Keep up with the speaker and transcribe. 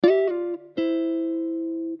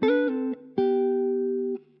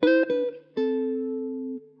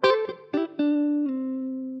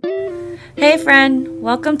Hey friend,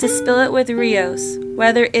 welcome to Spill It with Rios.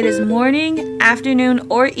 Whether it is morning, afternoon,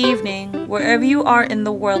 or evening, wherever you are in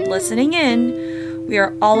the world listening in, we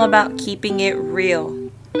are all about keeping it real.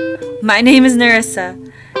 My name is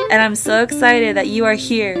Narissa, and I'm so excited that you are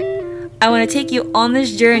here. I want to take you on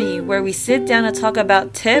this journey where we sit down and talk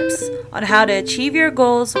about tips on how to achieve your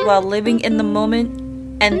goals while living in the moment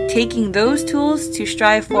and taking those tools to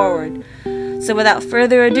strive forward. So without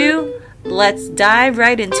further ado, let's dive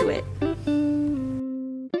right into it.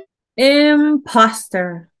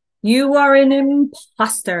 Imposter. You are an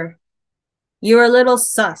imposter. You're a little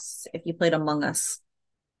sus if you played Among Us.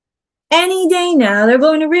 Any day now, they're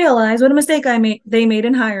going to realize what a mistake they made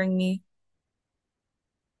in hiring me.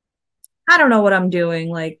 I don't know what I'm doing.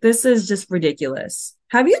 Like, this is just ridiculous.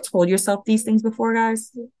 Have you told yourself these things before,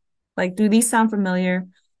 guys? Like, do these sound familiar?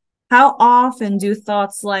 How often do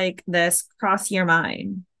thoughts like this cross your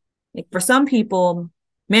mind? Like, for some people,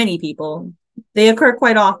 many people, they occur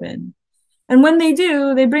quite often. And when they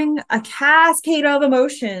do, they bring a cascade of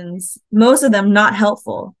emotions, most of them not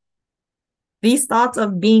helpful. These thoughts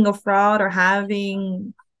of being a fraud or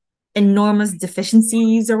having enormous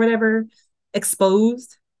deficiencies or whatever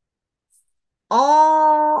exposed,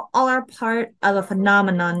 all are part of a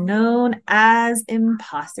phenomenon known as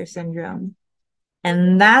imposter syndrome.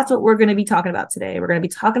 And that's what we're going to be talking about today. We're going to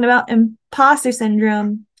be talking about imposter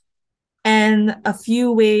syndrome and a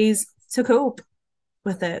few ways to cope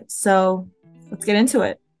with it. So let's get into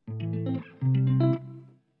it.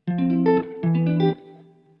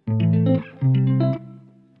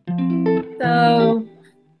 So,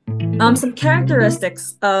 some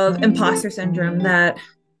characteristics of imposter syndrome that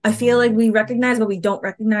I feel like we recognize, but we don't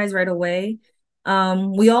recognize right away.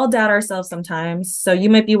 We all doubt ourselves sometimes. So you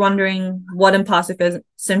might be wondering what imposter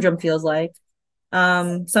syndrome feels like.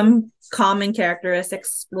 Some common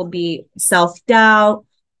characteristics will be self-doubt,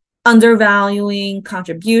 undervaluing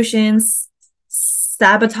contributions,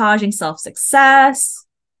 sabotaging self-success,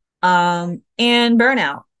 and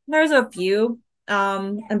burnout. There's a few,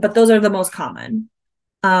 but those are the most common.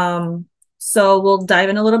 So we'll dive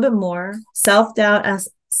in a little bit more. Self-doubt, as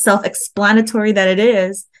self-explanatory that it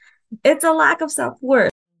is, it's a lack of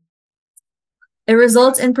self-worth. It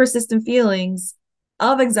results in persistent feelings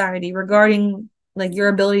of anxiety regarding like your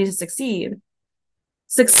ability to succeed.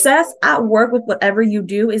 Success at work with whatever you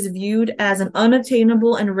do is viewed as an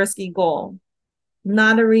unattainable and risky goal,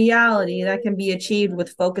 not a reality that can be achieved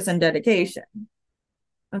with focus and dedication.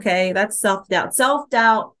 Okay, that's self-doubt.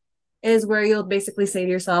 Self-doubt is where you'll basically say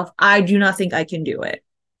to yourself, I do not think I can do it.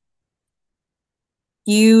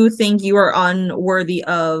 You think you are unworthy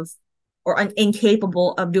of or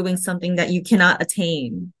incapable of doing something that you cannot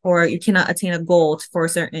attain, or you cannot attain a goal for a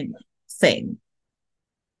certain thing.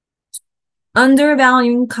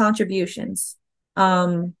 Undervaluing contributions.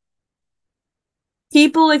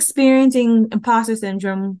 People experiencing imposter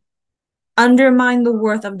syndrome undermine the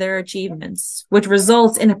worth of their achievements, which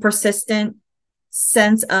results in a persistent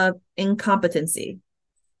sense of incompetency.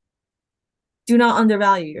 Do not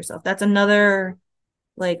undervalue yourself. That's another,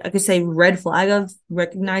 like I could say, red flag of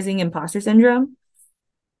recognizing imposter syndrome.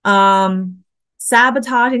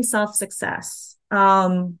 Sabotaging self-success.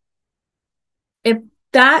 If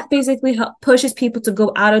that basically pushes people to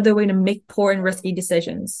go out of their way to make poor and risky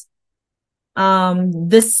decisions.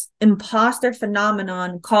 This imposter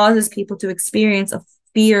phenomenon causes people to experience a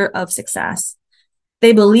fear of success.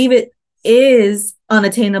 They believe it is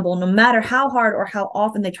unattainable, no matter how hard or how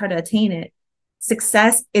often they try to attain it.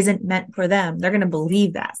 Success isn't meant for them. They're going to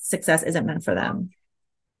believe that success isn't meant for them.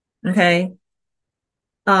 Okay.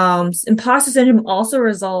 Imposter syndrome also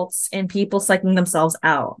results in people psyching themselves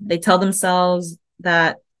out. They tell themselves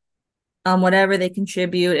that whatever they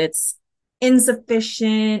contribute, it's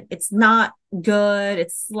insufficient, it's not good,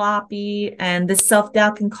 it's sloppy, and this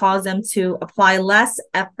self-doubt can cause them to apply less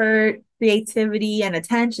effort, creativity, and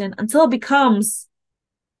attention until it becomes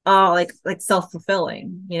like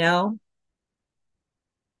self-fulfilling, you know?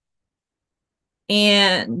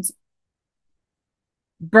 And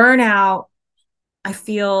burnout, I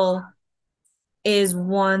feel, is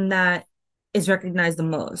one that is recognized the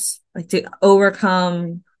most. Like, to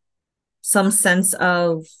overcome some sense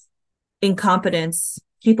of incompetence,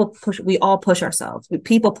 we all push ourselves.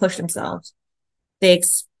 People push themselves.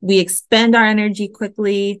 We expend our energy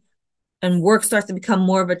quickly, and work starts to become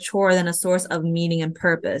more of a chore than a source of meaning and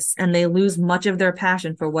purpose. And they lose much of their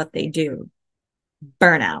passion for what they do.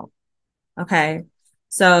 Burnout. Okay.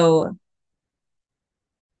 So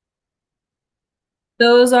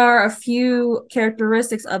those are a few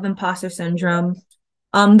characteristics of imposter syndrome.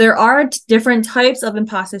 There are different types of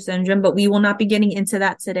imposter syndrome, but we will not be getting into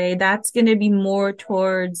that today. That's going to be more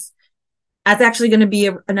towards That's actually going to be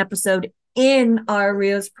an episode in our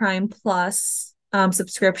Rios Prime Plus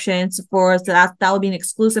subscriptions for us. So that will be an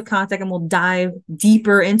exclusive content, and we'll dive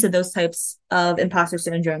deeper into those types of imposter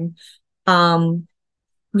syndrome. Um,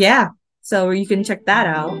 yeah, so you can check that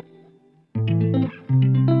out.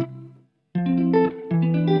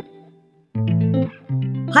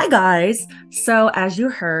 Hi guys. So as you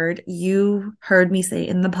heard me say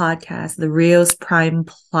in the podcast, the Rios Prime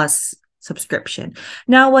Plus subscription.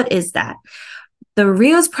 Now, what is that? The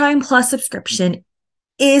Rios Prime Plus subscription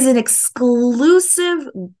is an exclusive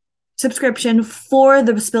subscription for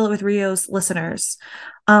the Spill It with Rios listeners.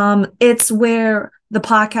 It's where the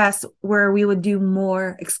podcast where we would do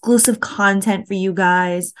more exclusive content for you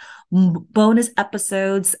guys, bonus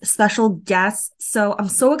episodes, special guests. So I'm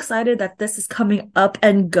so excited that this is coming up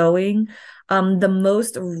and going.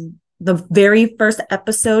 The very first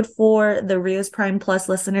episode for the Rios Prime Plus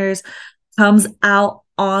listeners comes out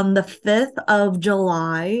on the 5th of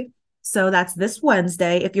July. So that's this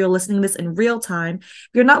Wednesday. If you're listening to this in real time, if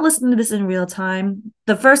you're not listening to this in real time,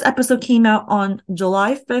 the first episode came out on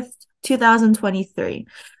July 5th, 2023.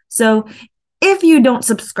 So if you don't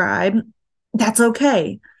subscribe, that's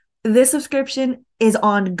okay. This subscription is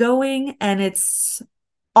ongoing, and it's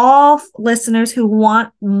all listeners who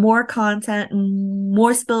want more content,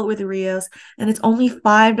 more Spill It with Rios, and it's only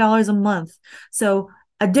 $5 a month. So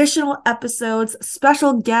additional episodes,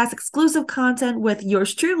 special guests, exclusive content with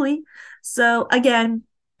yours truly. So again,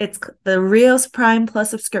 it's the Rios Prime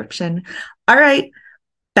Plus subscription. All right,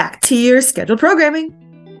 back to your scheduled programming.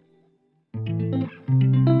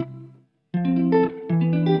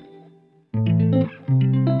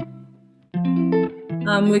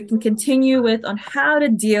 We can continue with on how to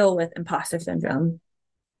deal with imposter syndrome.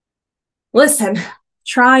 Listen,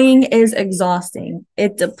 trying is exhausting.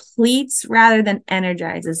 It depletes rather than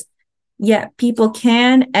energizes. Yet people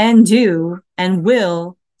can and do and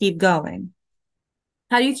will keep going.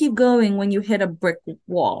 How do you keep going when you hit a brick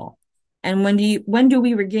wall? And when do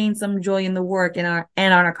we regain some joy in the work and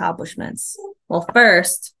our accomplishments? Well,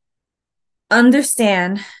 first,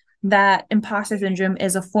 understand that imposter syndrome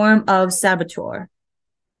is a form of saboteur.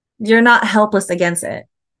 You're not helpless against it.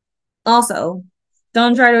 Also,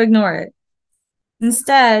 don't try to ignore it.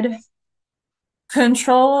 Instead,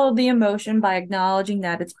 control the emotion by acknowledging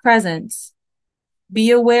that it's present.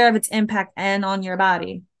 Be aware of its impact and on your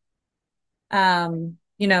body. Allow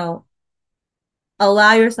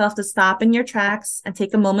yourself to stop in your tracks and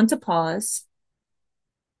take a moment to pause.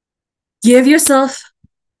 Give yourself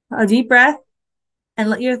a deep breath and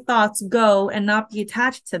let your thoughts go and not be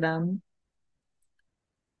attached to them.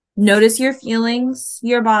 Notice your feelings,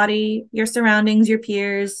 your body, your surroundings, your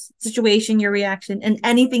peers, situation, your reaction, and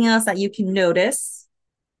anything else that you can notice.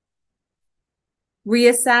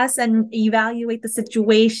 Reassess and evaluate the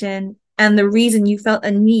situation and the reason you felt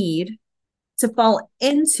a need to fall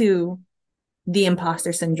into the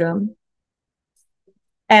imposter syndrome,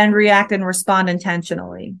 and react and respond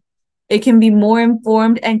intentionally. It can be more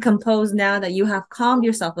informed and composed now that you have calmed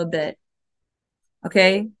yourself a bit.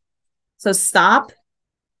 Okay? So stop,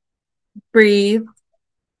 breathe,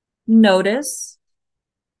 notice,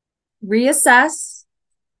 reassess,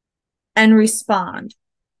 and respond.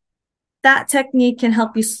 That technique can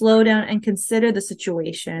help you slow down and consider the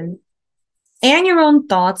situation and your own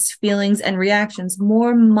thoughts, feelings, and reactions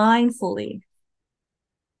more mindfully.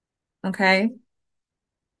 Okay?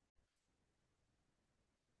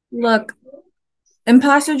 Look,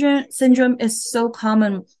 imposter syndrome is so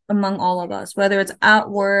common among all of us, whether it's at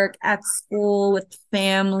work, at school, with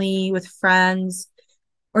family, with friends,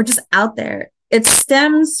 or just out there. It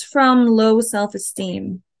stems from low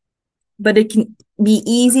self-esteem, but it can be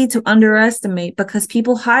easy to underestimate because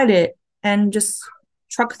people hide it and just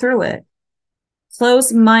truck through it.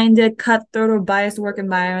 Close-minded, cutthroat, or biased work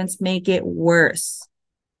environments make it worse.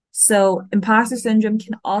 So imposter syndrome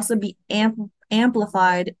can also be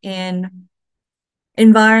amplified in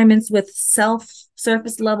environments with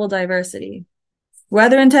surface level diversity.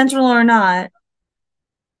 Whether intentional or not,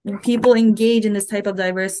 people engage in this type of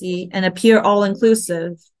diversity and appear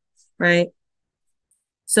all-inclusive, right?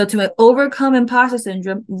 So to overcome imposter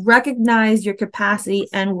syndrome, recognize your capacity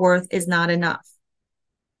and worth is not enough.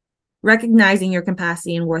 Recognizing your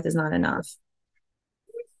capacity and worth is not enough.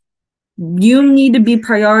 You need to be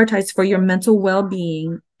prioritized for your mental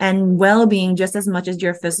well-being and well-being just as much as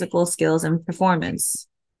your physical skills and performance.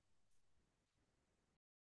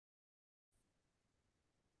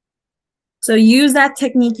 So use that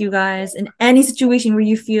technique, you guys, in any situation where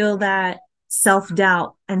you feel that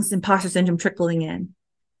self-doubt and imposter syndrome trickling in.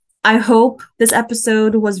 I hope this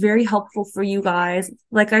episode was very helpful for you guys.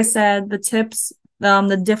 Like I said, the tips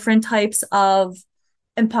the different types of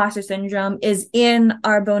imposter syndrome is in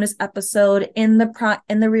our bonus episode in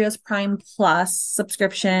the Rios Prime Plus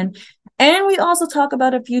subscription. And we also talk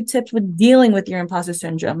about a few tips with dealing with your imposter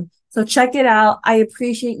syndrome. So check it out. I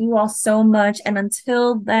appreciate you all so much. And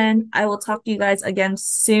until then, I will talk to you guys again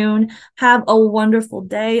soon. Have a wonderful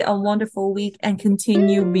day, a wonderful week, and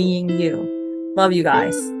continue being you. Love you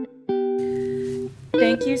guys.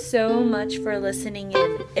 Thank you so much for listening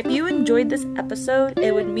in. If you enjoyed this episode,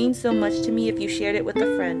 it would mean so much to me if you shared it with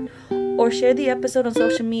a friend, or share the episode on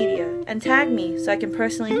social media and tag me so I can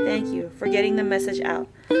personally thank you for getting the message out.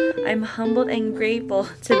 I'm humbled and grateful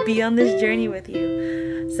to be on this journey with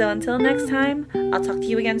you. So until next time, I'll talk to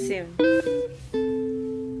you again soon.